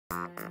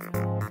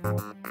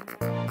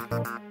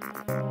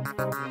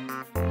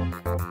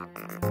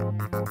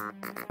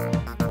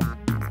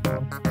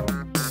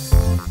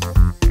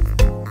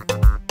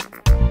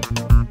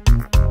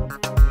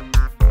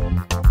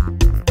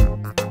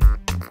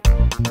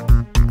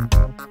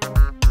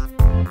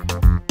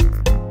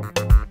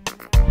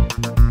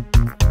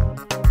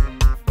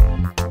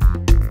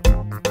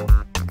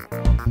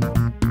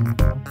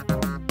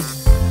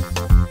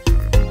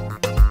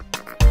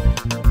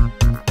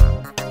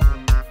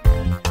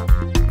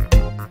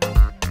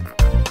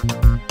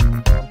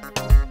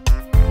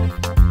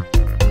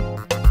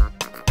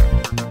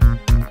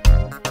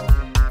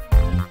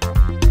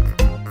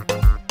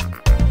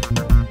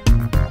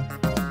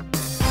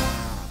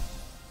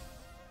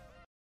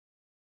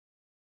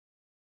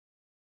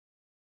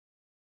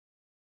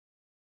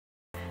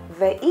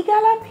The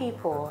Igala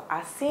people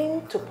are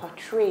seen to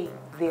portray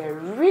their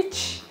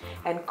rich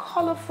and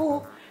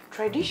colorful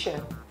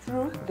tradition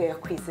through their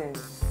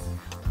cuisines.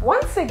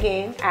 Once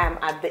again, I'm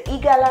at the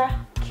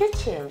Igala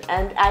kitchen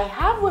and I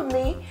have with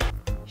me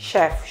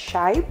Chef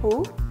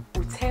Shaibu,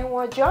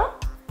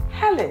 Utenwajo,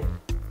 Helen.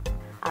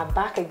 I'm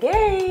back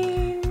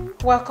again.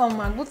 Welcome,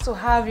 man. Good to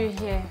have you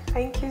here.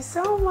 Thank you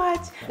so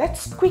much.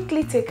 Let's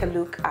quickly take a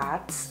look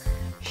at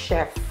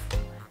Chef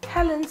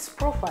Helen's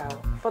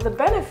profile for the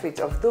benefit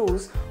of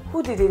those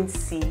who didn't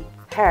see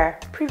her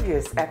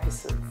previous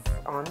episodes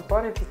on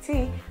Bon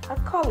Appetit,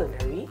 a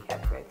culinary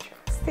adventure.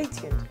 Stay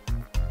tuned.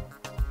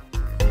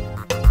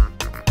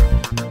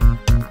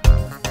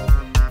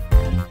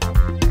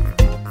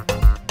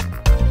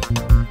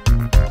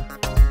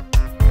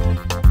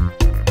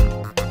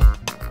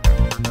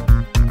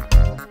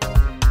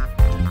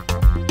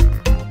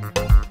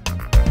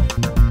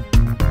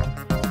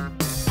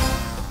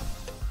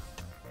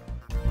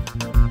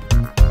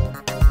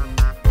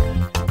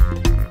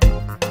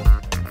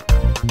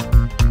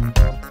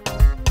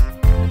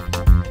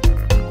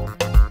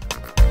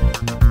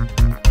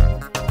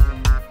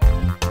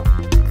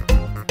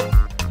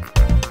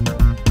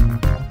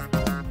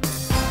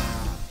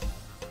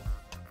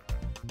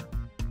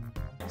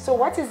 So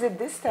what is it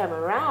this time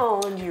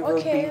around you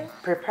will be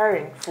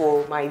preparing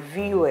for my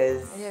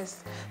viewers?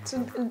 Yes,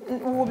 we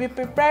will be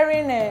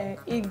preparing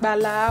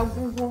Igala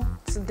Agugu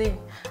today.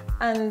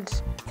 And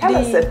tell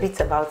us a bit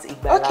about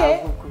Igala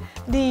Agugu.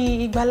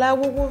 The Igala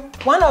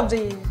Agugu, one of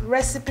the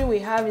recipe we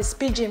have is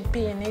pigeon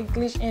pea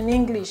in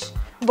English,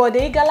 but the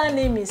Igala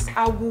name is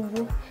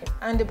Agugu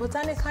and the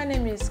botanical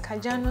name is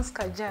Kajanus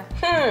kaja.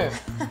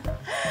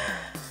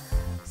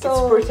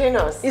 So it's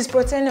proteinous. It's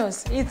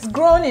proteinous. It's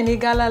grown in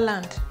Igala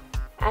land.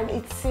 And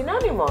it's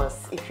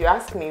synonymous, if you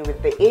ask me,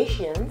 with the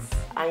Asians.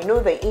 I know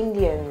the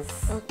Indians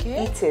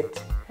eat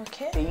it.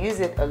 They use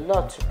it a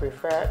lot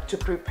to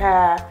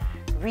prepare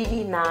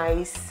really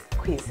nice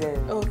cuisine.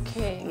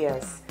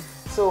 Yes.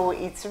 So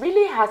it's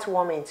really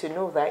heartwarming to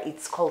know that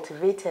it's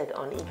cultivated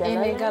on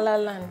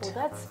Igala land. Oh,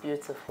 that's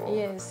beautiful.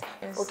 Yes.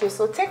 Okay,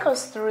 so take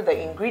us through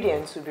the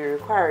ingredients we'll be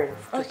requiring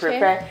to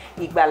prepare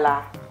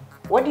Igala.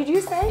 What did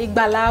you say?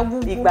 Igala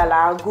Agugu.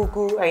 Igala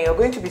Agugu. And you're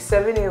going to be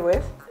serving it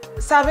with?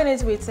 Serving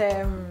it with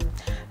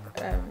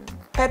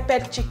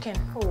peppered chicken.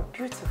 Oh,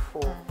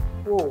 beautiful.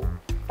 Whoa,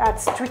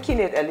 that's tweaking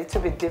it a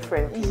little bit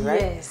differently, right?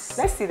 Yes.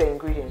 Let's see the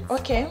ingredients.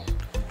 Okay.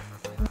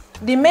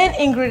 The main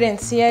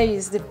ingredients here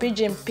is the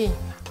pigeon pea,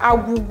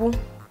 agugu.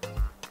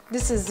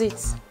 This is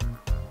it.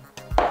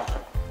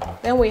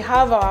 Then we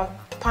have our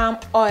palm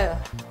oil.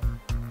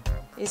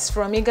 It's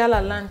from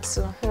Igala land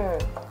too.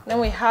 Then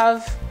we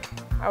have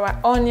our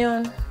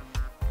onion.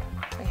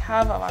 We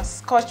have our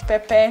scotch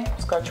pepper.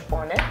 Scotch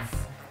bonnets.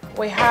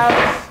 We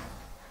have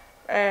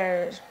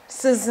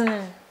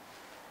seasoning.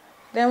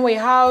 Then we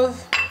have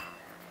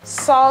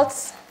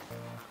salt.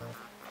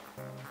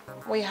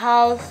 We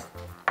have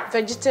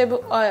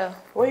vegetable oil.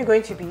 What are you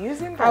going to be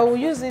using? I will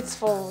use it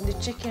for the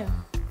chicken.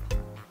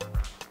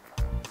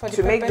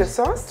 To make the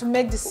sauce? To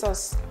make the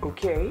sauce.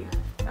 Okay.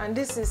 And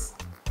this is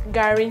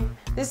gari.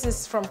 This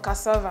is from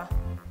cassava.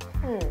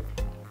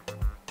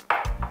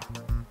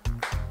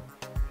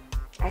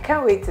 I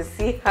can't wait to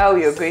see how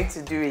you're going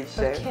to do it,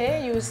 Chef.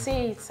 Okay, you will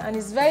see it. And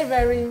it's very,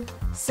 very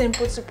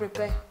simple to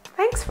prepare.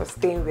 Thanks for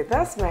staying with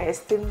us, my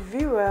esteemed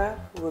viewer.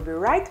 We'll be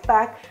right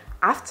back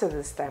after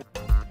this time.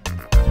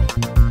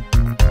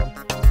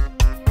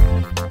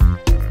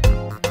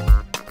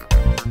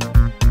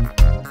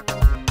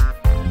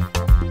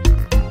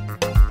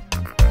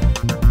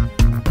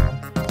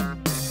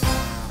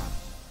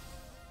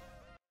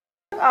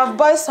 I've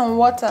boiled some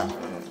water.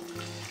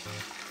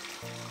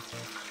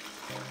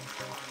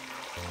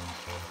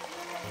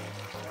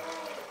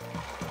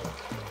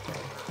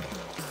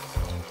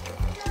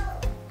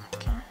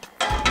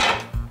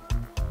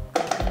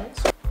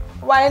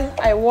 While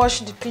I wash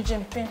the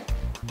pigeon pea,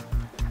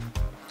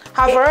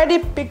 I've already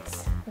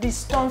picked the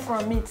stone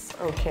from it.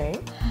 Okay.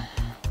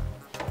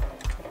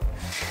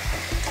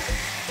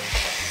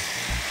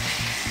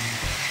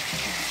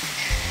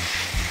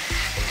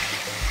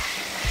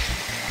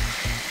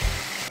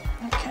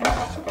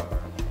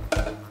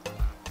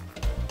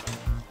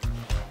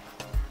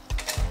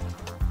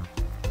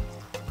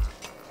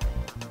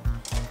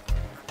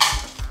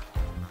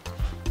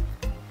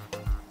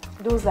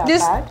 Those are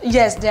bad?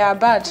 Yes, they are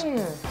bad.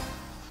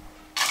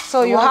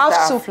 So you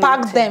have to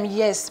pack them,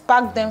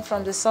 pack them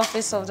from the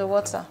surface of the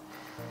water.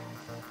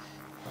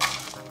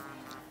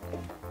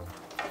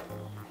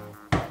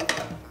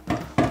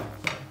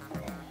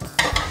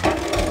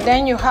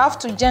 Then you have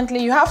to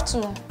gently,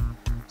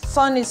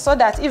 turn it so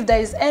that if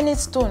there is any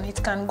stone,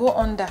 it can go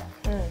under.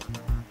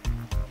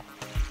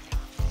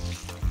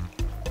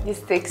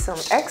 This takes some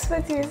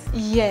expertise.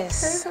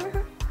 Yes.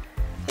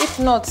 If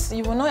not,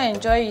 you will not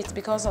enjoy it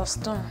because of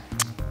stone.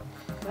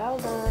 Well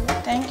done.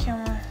 Thank you,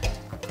 ma.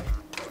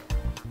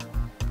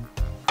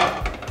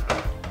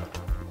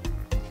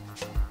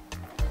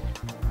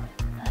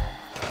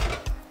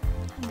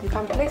 You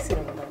can place it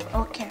on them.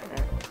 Okay.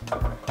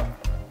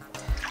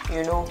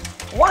 you know,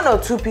 1 or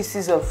 2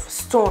 pieces of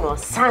stone or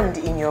sand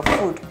in your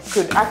food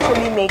could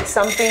actually make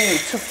something you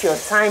took your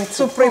time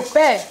to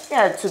prepare.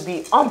 Yeah, to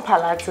be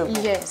unpalatable.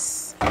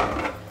 Yes.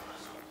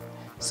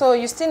 So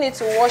you still need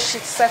to wash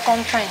it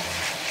second time.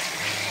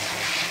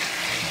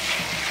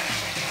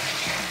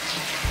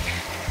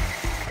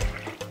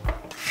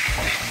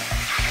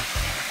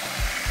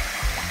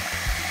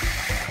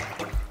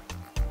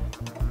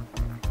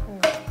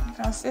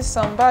 You can see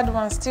some bad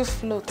ones still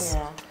float.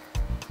 Yeah.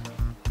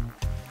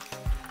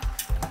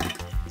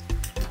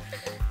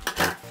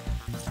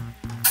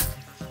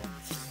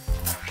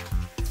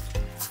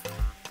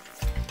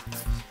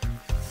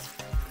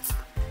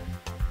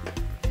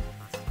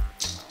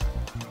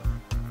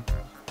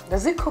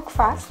 Does it cook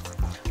fast?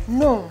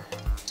 No.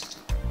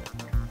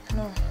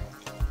 No.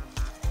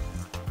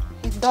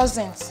 It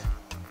doesn't.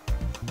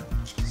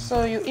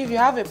 So if you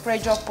have a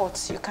pressure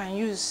pot, you can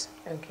use.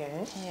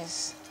 Okay.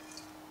 Yes.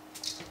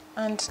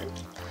 And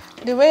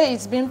the way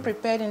it's being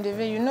prepared in the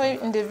village, you know,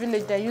 in the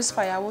village they use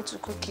firewood to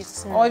cook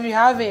it. Or if you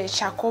have a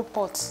charcoal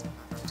pot,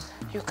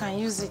 you can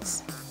use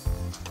it.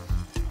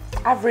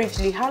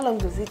 Averagely, how long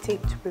does it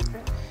take to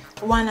prepare?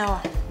 1 hour.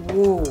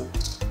 Whoa.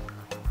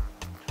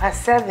 At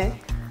 7?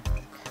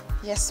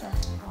 Yes, ma'am.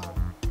 Wow.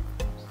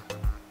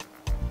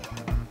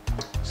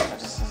 So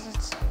this is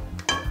it.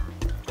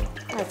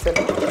 That's a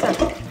long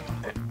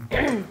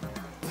time.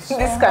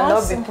 This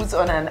cannot be put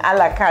on an a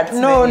la carte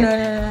No, menu.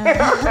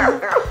 no.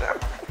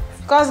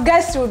 Because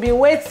guests will be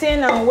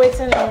waiting and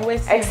waiting and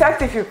waiting.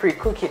 Except if you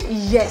pre-cook it.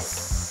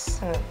 Yes.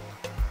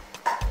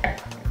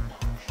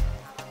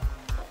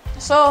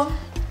 So,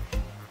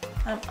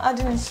 I'm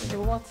adding it to the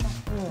water,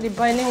 the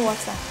boiling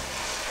water.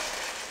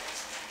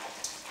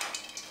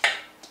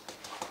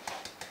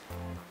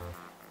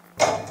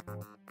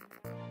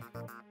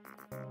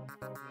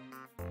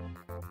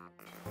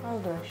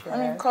 Hold on, Let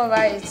me cover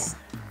it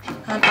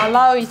and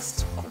allow it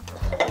to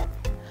cook.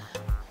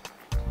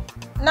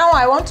 Now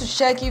I want to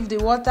check if the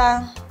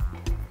water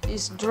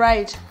is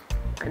dried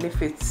And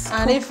if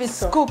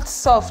it's cooked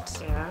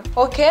soft. Yeah.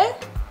 Okay?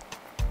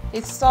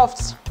 It's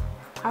soft.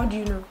 How do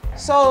you know?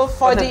 So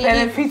for the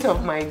benefit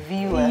of my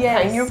viewer,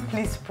 Yes. can you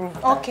please prove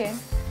that Okay.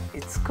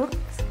 it's cooked,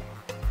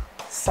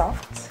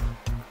 soft?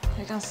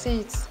 You can see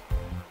it.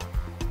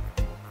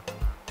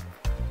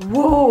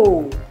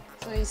 Whoa!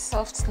 So it's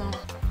soft now.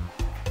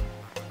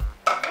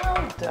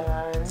 Well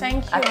done.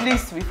 Thank you. At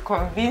least we've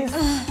convinced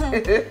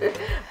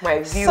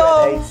my viewer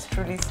So, that it's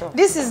truly soft.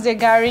 This is the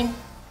gari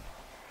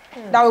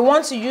that we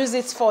want to use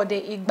it for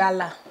the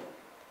Igala. Is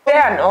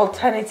there an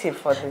alternative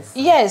for this?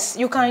 Yes,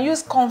 you can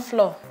use corn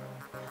flour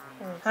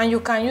and you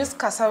can use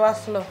cassava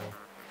flour.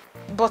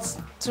 But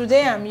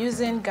today I'm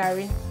using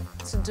gari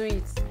to do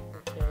it.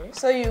 Okay.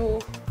 So you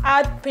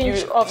add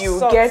pinch of you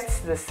salt. get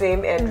the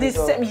same end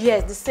result.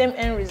 Yes, the same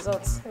end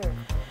result.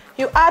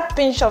 You add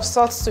pinch of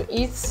salt to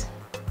it.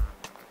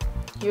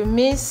 You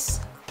mix.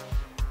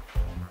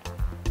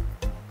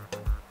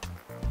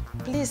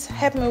 Please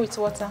help me with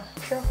water.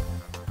 Sure.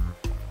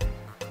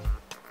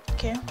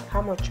 Okay.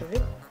 How much of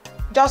it?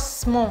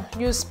 Just small.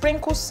 You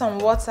sprinkle some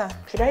water.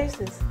 Should I use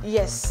this?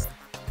 Yes.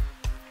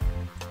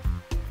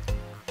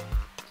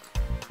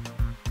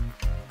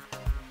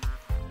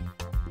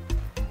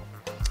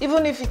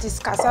 Even if it is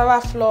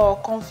cassava flour or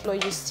corn flour,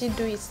 you still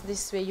do it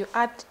this way. You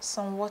add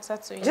some water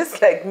to it.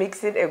 Just like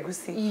mixing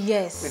egusi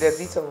Yes. with a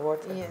bit of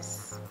water.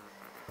 Yes.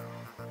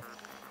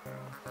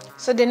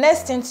 So the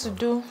next thing to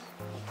do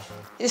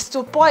is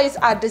to pour it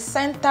at the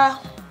center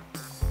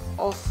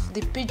of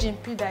the pigeon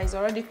pea that is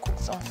already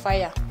cooked on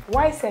fire.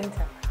 Why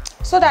center?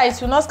 So that it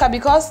will not scatter,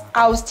 because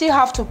I will still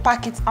have to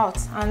pack it out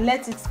and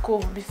let it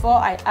cool before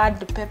I add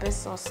the pepper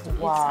sauce to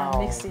it and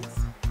mix it.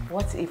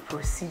 What a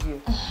procedure.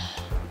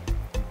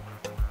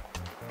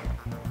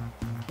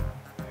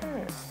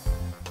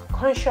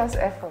 Conscious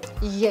effort.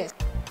 Yes.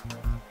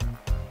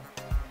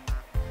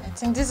 I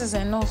think this is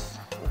enough.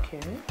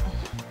 Okay.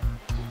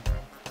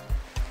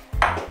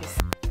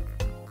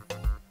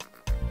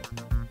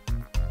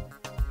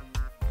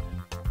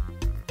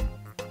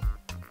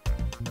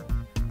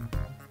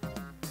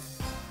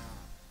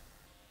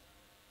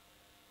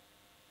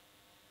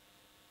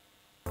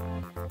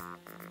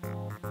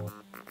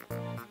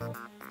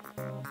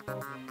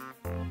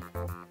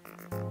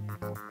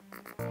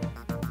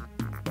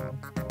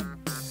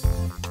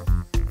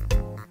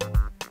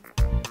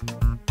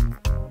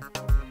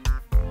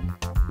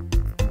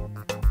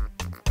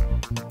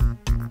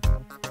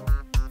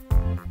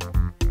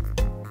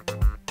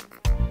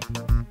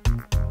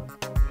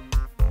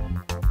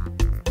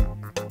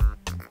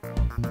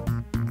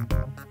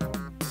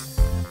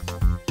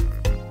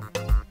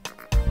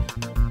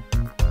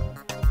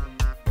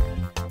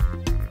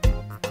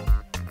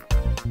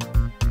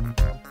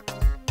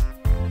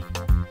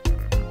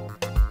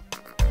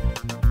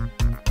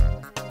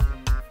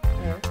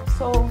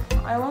 So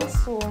I want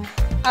to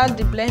add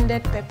the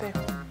blended pepper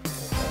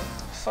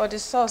for the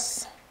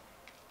sauce.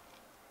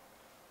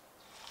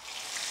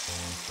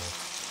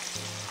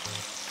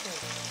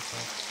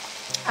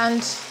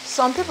 And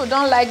some people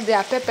don't like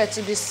their pepper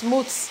to be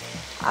smooth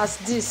as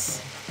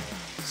this.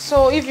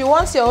 So if you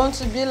want your own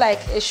to be like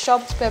a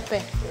chopped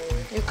pepper,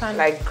 you can.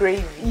 Like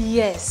gravy.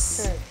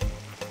 Yes.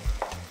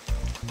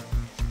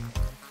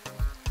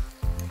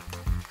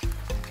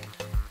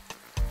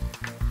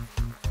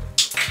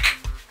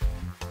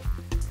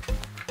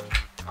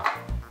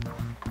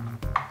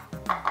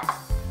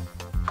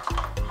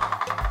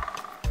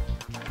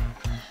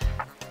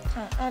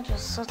 Add your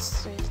salt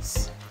to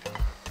it.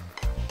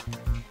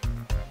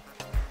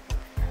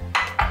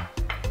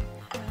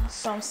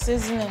 Some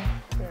seasoning.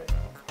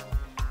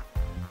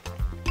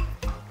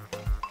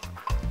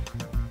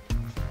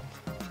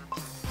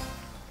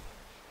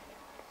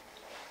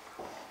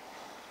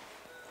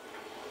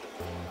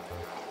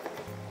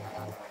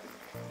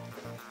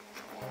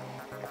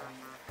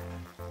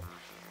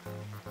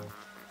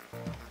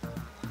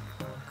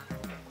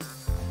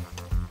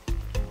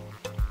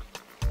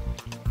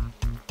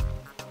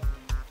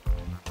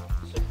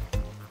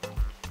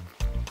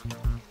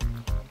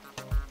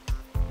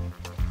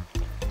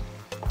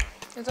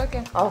 It's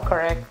okay. All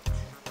correct.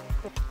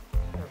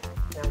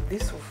 Now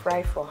this will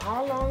fry for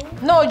how long?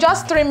 No,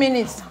 just 3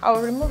 minutes.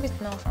 I'll remove it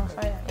now from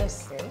fire.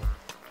 Yes. Okay.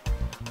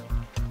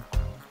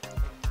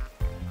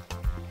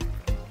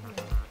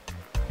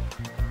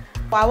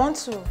 I want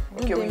to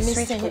do the we switch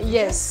mixing. positions?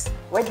 Yes.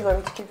 Where do you want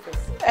me to keep this?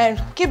 And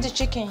keep the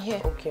chicken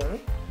here. Okay.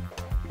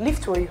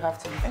 Lift where you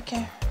have to lift.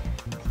 Okay.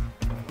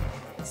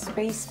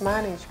 Space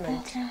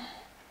management. Okay.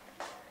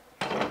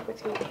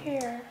 Put it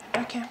here.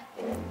 Okay.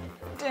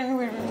 Then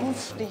we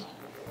remove the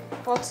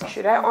pot.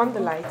 Should I on the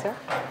lighter?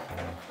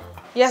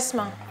 Yes,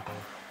 ma'am.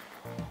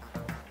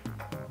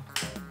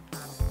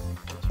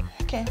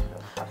 Okay.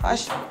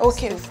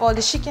 Okay, for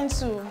the chicken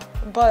to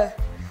boil.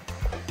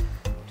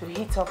 To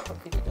heat up a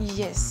bit.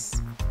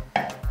 Yes.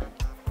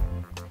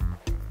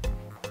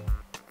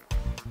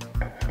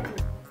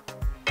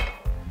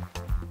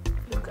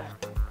 Look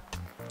at.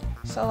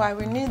 So I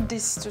will need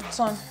this to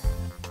turn.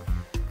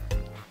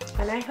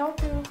 Can I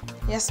help you?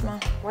 Yes, ma'am.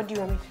 What do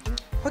you want me to do?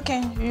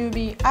 Okay, you'll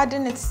be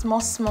adding it small.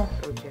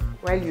 Okay.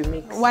 While you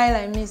mix. While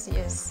I mix,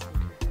 yes.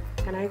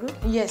 Can I go?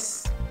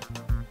 Yes.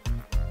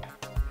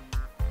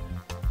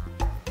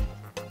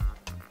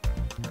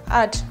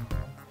 Add.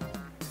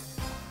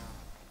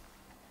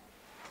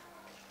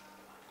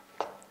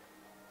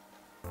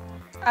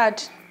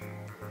 Add.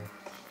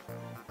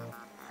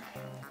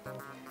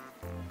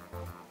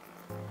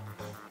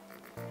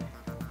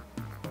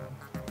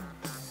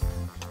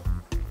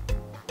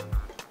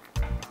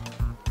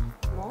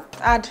 More?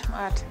 Add.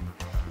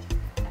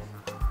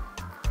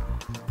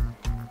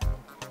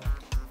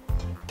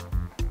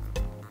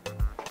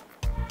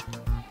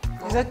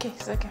 It's okay,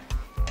 it's okay.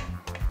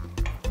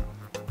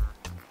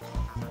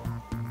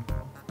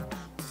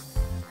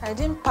 I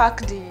didn't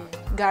pack the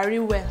gari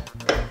well.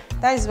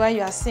 That is why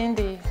you are seeing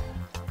the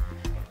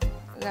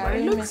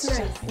gari looks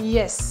mixture. nice.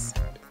 Yes.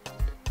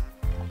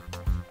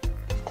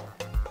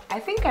 I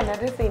think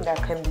another thing that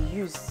can be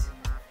used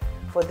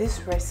for this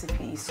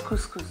recipe is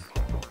couscous.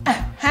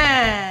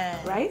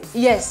 Right?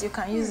 Yes, you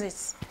can use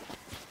it.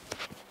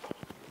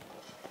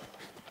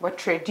 But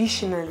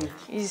traditionally.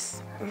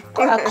 It's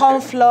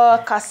corn flour,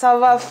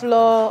 cassava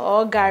flour,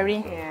 or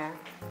gari. Yeah.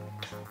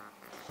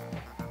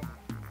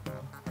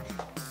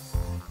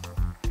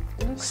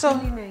 Looks So,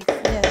 really nice.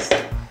 yes.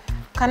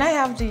 Can I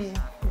have the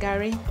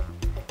gari?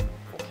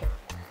 Okay.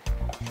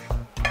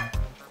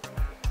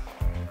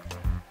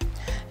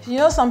 You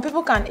know, some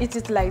people can eat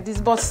it like this,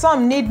 but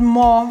some need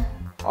more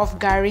of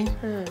gari.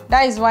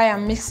 That is why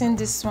I'm mixing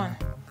this one.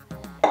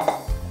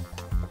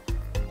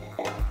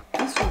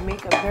 This will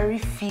make a very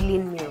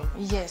filling meal.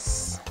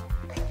 Yes.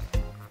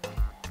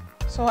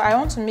 So I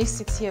want to mix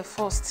it here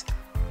first,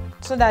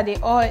 so that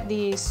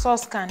the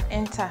sauce can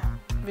enter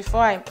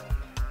before I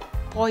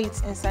pour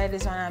it inside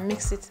this one and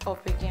mix it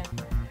up again.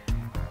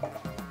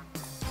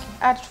 Okay,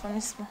 add for me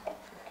spoon.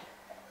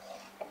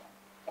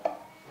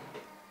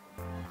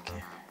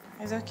 Okay,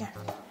 it's okay.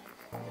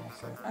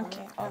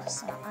 Okay,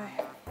 awesome.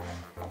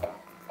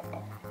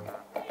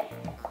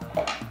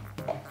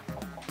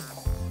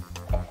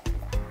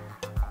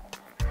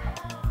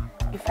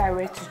 If I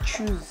were to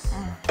choose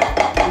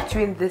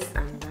between this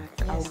and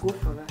that, I'll go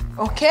for that.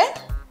 Okay?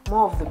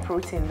 More of the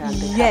protein than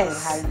the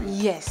Yes, carbohydrate.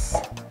 yes.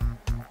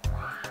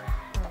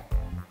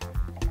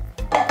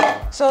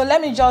 So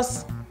let me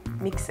just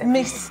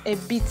Mix a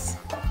bit.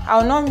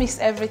 I'll not mix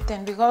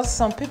everything because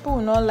some people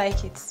will not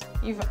like it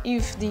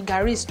if the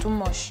gari is too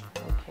much.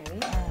 Okay.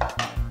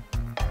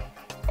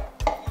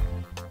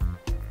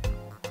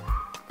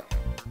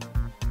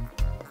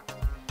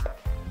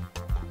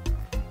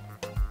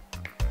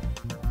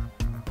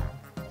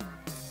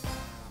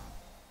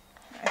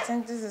 I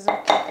think this is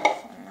okay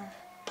for now.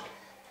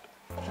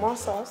 More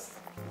sauce?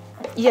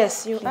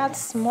 Yes, you add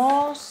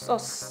small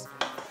sauce.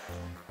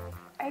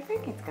 I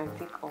think it can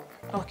take all.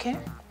 Okay.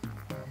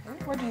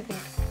 What do you think?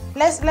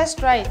 Let's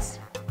try it.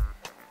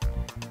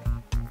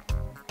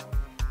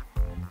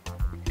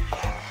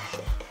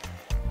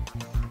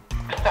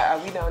 Are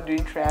we now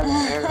doing trial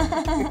and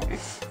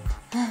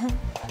error?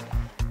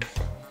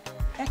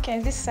 Okay,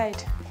 this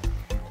side.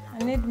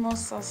 I need more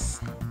sauce.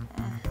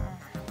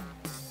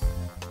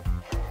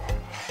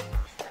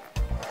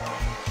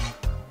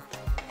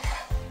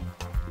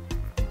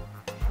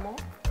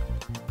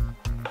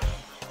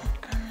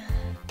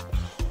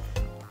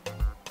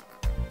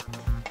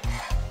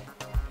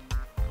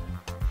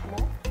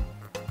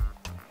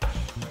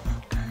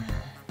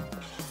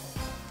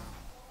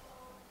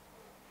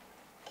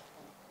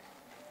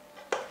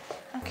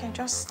 Okay,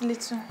 just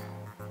little.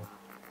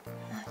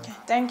 Okay,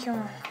 thank you,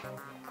 ma.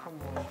 Come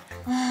on.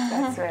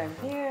 That's why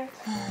I'm here.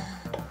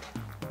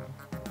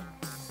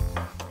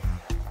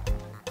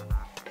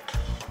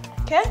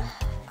 Okay.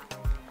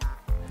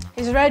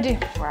 It's ready.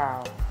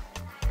 Wow.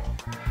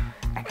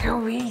 I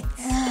can't wait.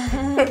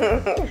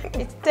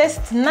 It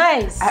tastes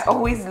nice. I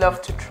always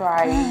love to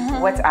try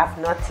what I've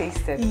not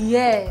tasted.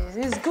 Yes,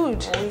 it's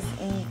good. Always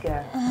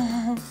eager.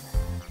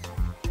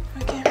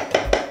 Okay.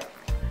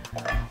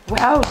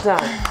 Well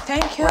done.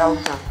 Thank you. Well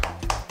done.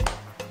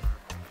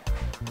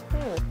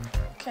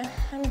 Okay,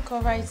 let me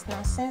cover it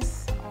now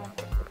since.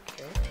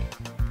 Okay.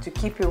 To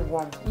keep it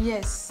warm.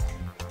 Yes.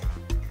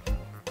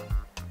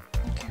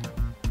 Okay.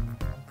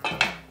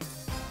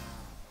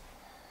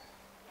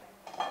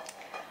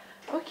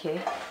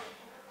 Okay.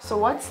 So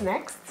what's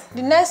next?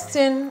 The next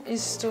thing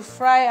is to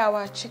fry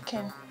our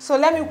chicken. So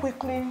let me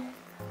quickly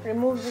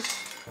remove this.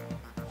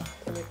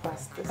 Let me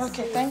pass this.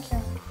 Okay, thank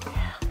you.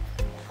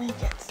 Let me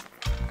get.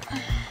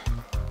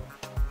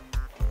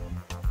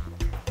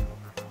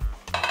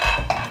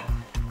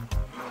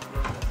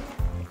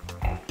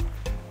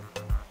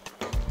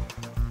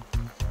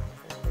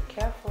 Be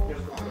careful.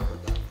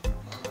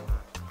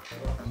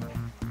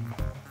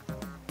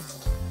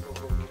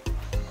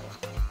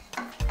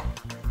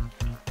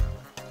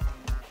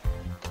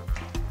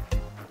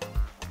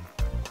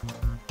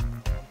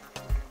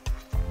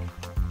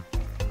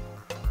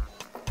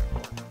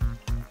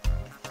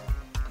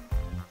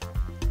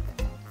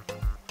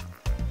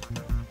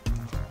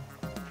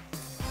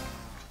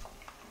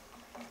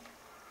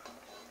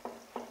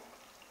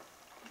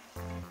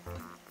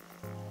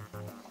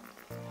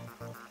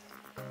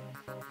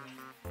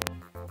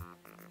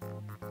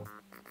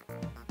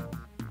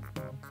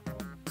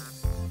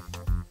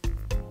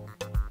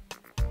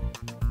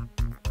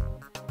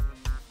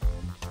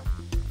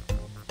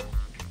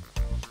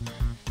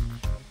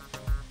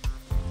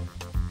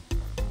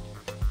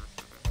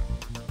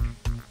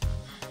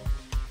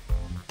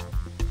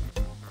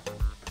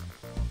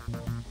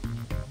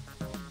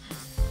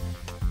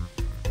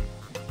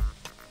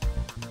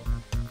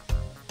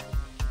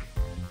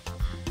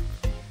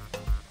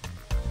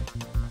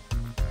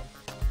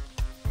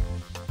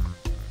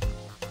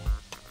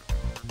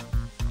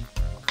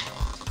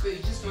 So you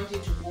just want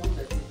it to hold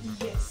it?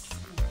 Yes.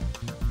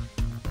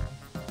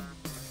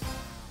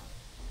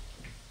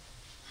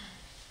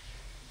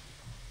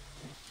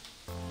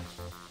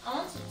 I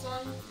want to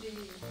turn the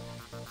meat.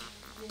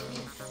 The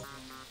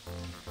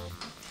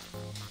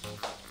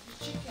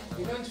chicken.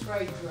 You don't fry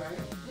it dry?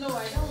 No,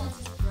 I don't want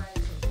it dry.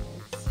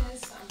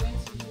 Since I'm going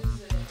to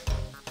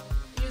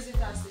use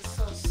it as the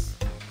sauce.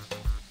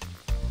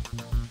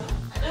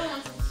 I don't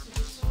want it to be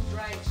too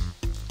dried.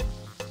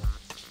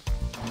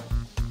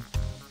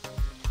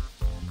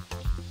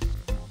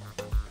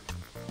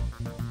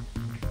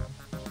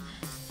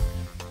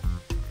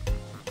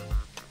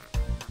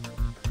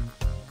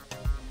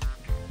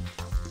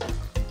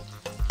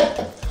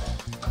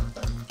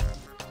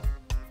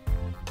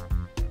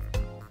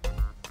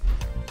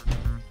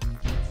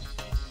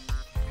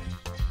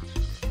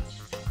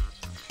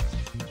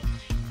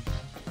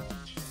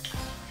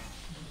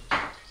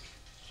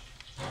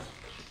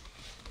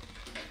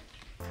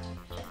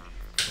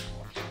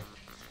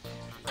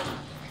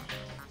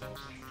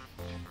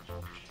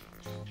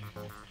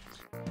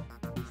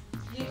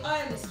 The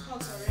oil is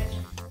hot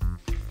already,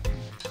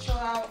 so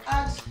I'll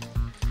add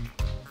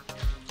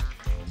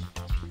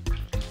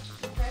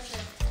the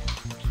pepper,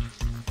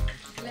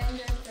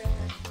 blended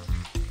pepper.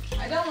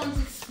 I don't want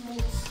it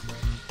smooth.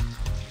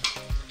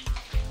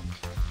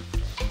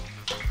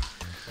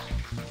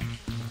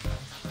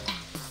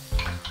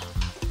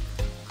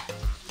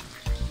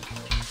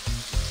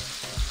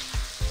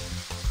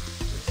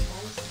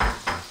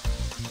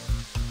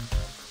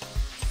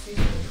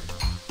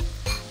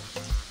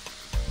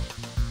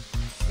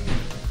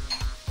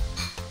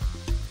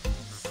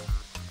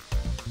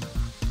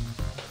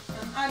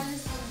 Adding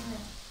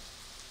seasoning.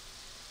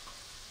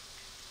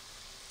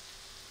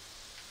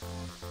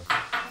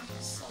 Okay,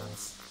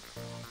 salt.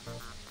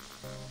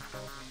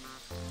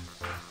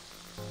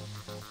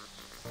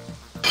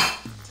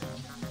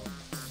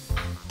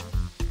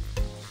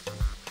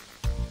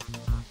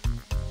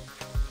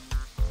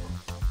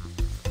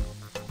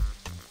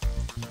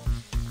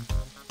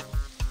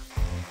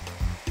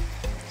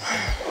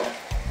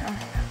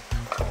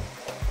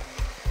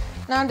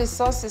 Now the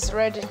sauce is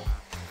ready.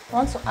 I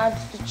want to add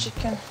the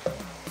chicken.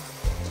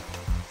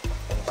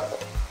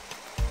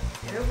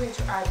 You're going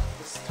to add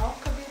the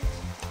stock a bit.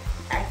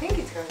 I think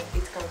it can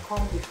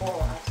come before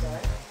or after,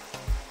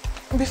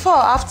 right? Before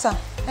or after?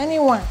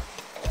 Anyone.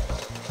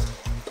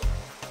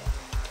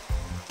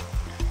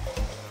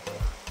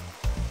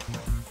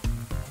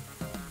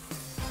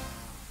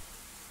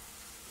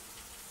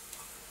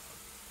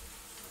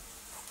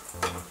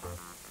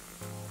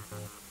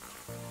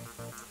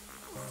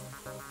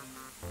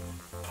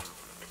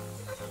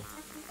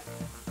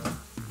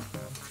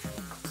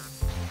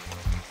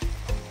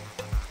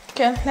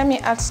 Okay, let me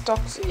add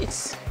stock to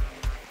it.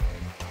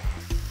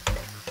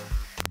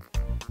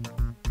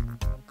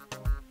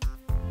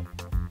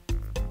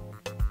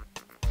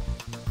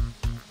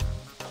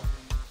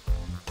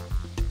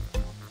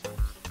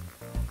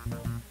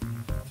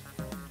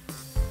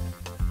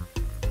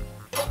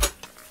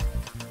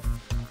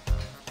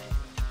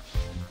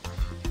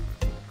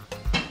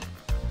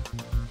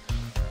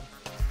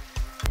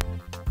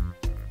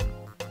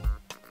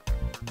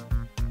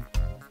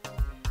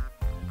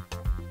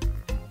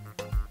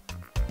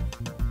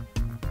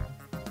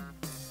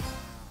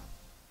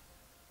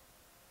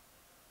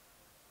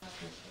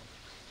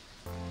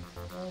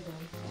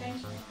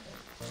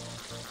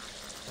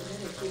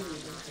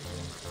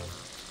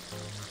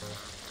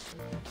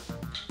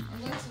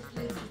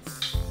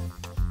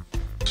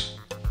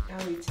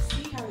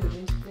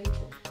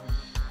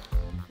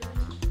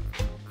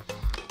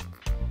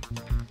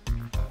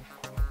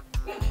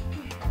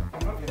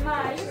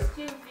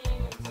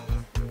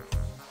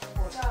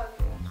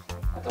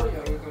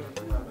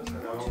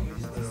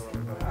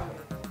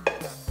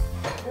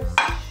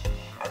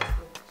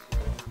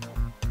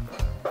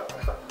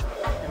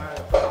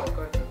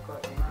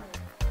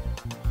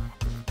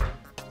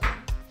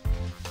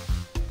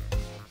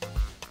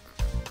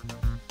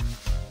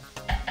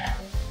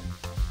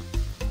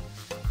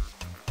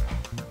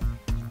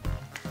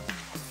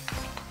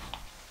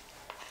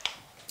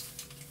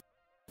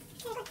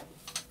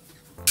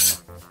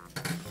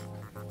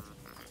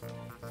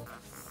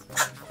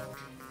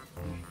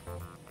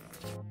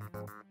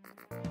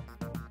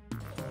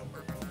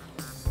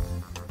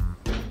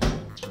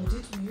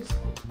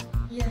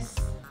 Yes.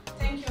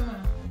 Thank you,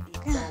 ma'am.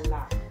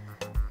 Igala.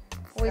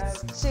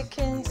 With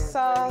chicken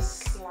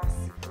sauce.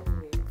 Classical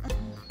way.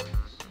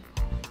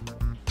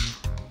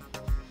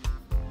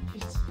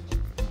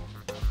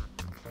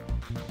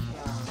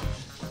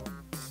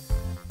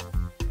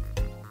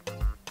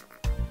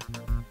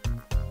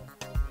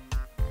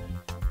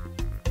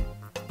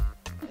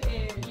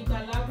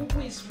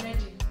 Igala is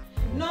ready.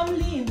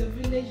 Normally in the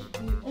village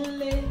we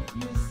only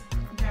use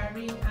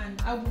gari and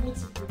abubu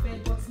to prepare,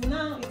 but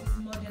now it is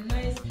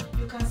modernized.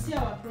 You can see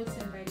our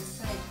protein by the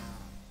side.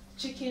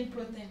 Chicken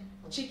protein,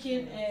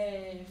 chicken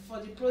for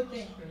the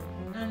protein,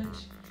 and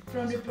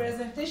from the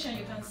presentation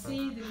you can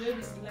see the way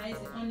we slice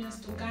the onions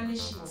to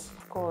garnish it.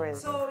 Correct.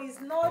 So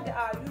it's not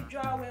our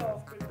usual way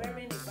of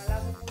preparing the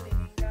balabubu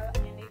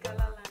in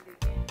Igala land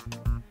again.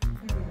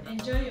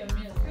 Enjoy your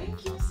meal.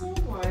 Thank you so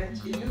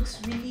much. It looks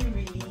really,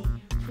 really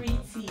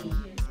pretty.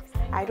 Yes.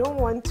 I don't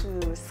want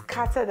to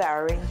scatter the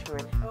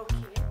arrangement.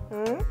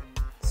 Okay.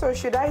 So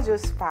should I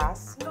just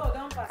pass? No,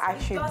 don't pass. I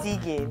should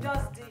dig in.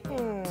 Just dig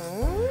in.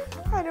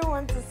 I don't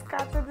want to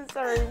scatter this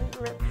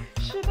arrangement.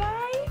 Should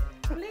I?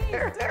 Please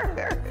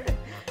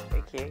do.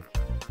 Okay,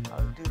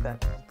 I'll do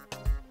that.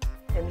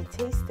 Let me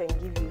taste and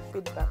give you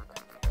feedback.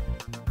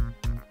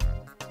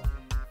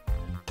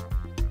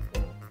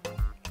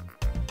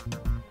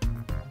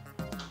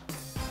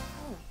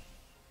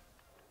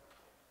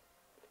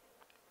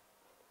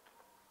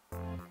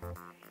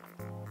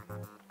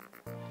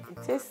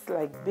 It tastes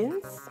like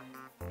beans.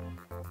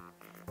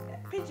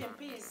 Pigeon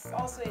pea is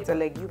also It's a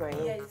legume, I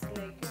know. yeah, it's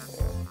legume.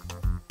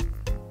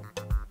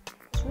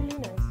 It's really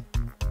nice.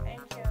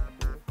 Thank you.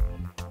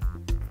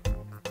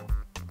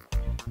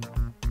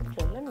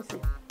 Okay, let me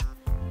see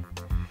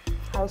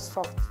how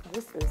soft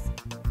this is.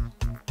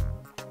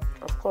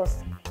 Of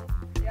course,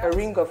 Yeah. a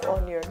ring of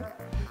onion.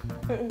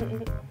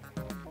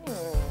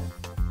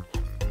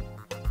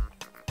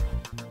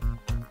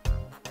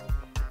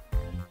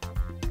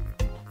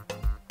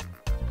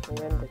 And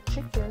then the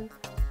chicken.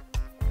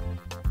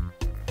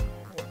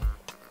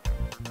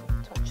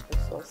 Touch the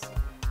sauce.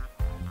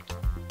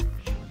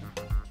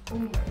 Oh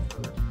my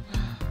god.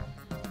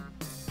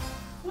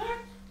 What?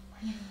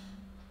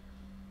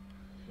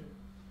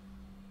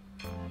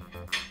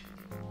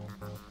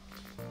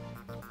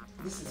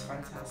 This is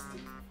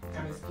fantastic.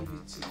 Can I give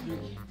it to you?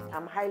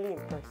 I'm highly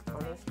impressed,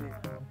 honestly.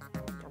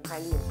 I'm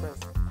highly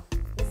impressed.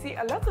 You see,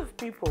 a lot of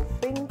people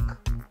think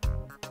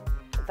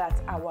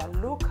that our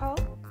local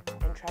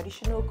and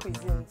traditional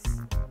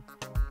cuisines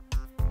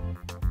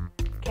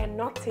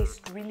cannot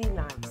taste really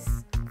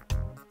nice,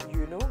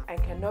 you know,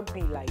 and cannot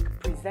be like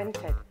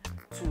presented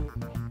to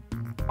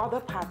other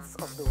parts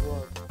of the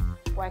world.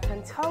 But I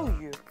can tell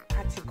you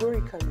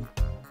categorically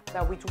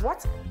that with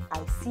what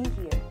I see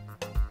here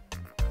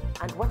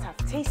and what I've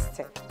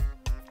tasted,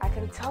 I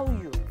can tell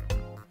you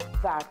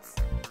that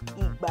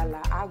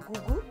Igala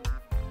Agugu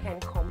can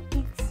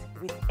compete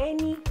with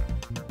any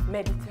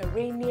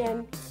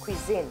Mediterranean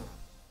cuisine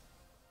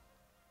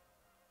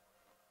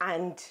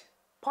and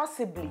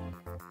possibly,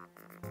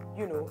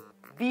 you know,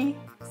 be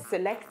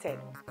selected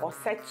or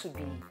said to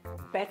be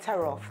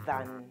better off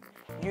than,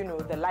 you know,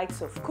 the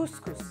likes of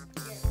couscous,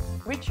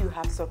 which you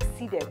have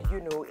succeeded,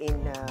 you know,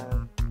 in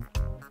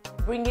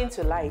bringing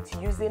to light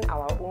using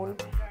our own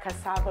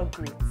cassava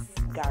grits,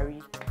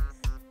 gari,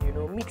 you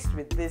know, mixed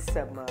with this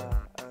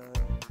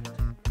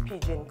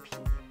pigeon pea.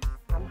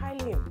 I'm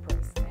highly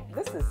impressed.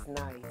 This is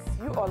nice.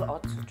 You all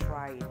ought to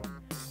try it.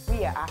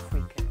 We are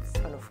Africans,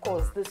 and of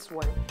course this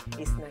one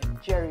is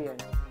Nigerian,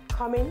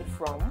 coming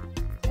from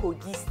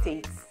Kogi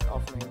State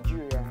of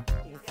Nigeria.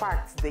 In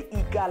fact, the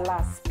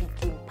Igala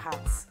speaking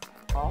parts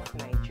of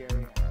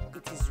Nigeria.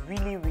 It is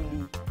really,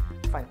 really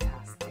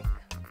fantastic.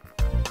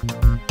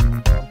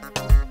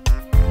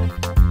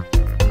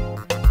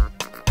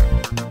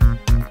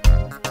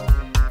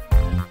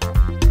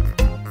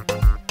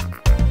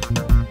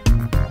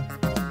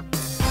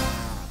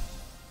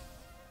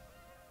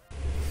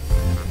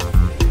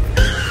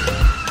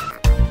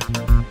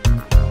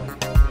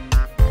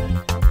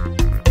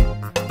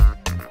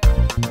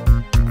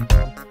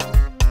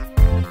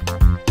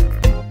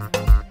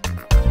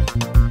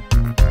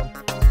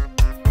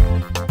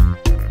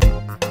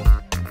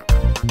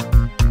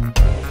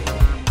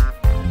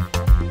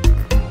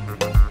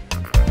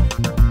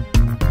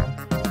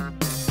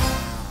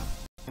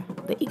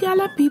 The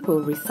Igala people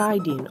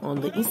residing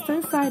on the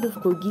eastern side of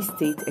Kogi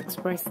State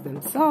express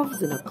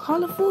themselves in a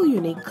colorful,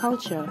 unique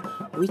culture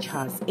which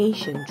has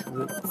ancient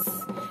roots.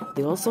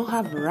 They also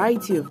have a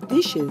variety of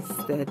dishes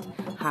that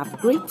have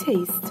great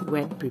taste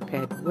when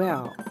prepared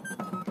well.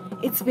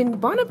 It's been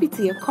Bon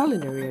Appetit, a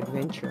culinary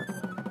adventure.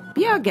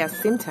 Be our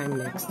guest same time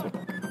next week.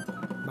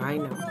 Bye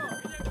now.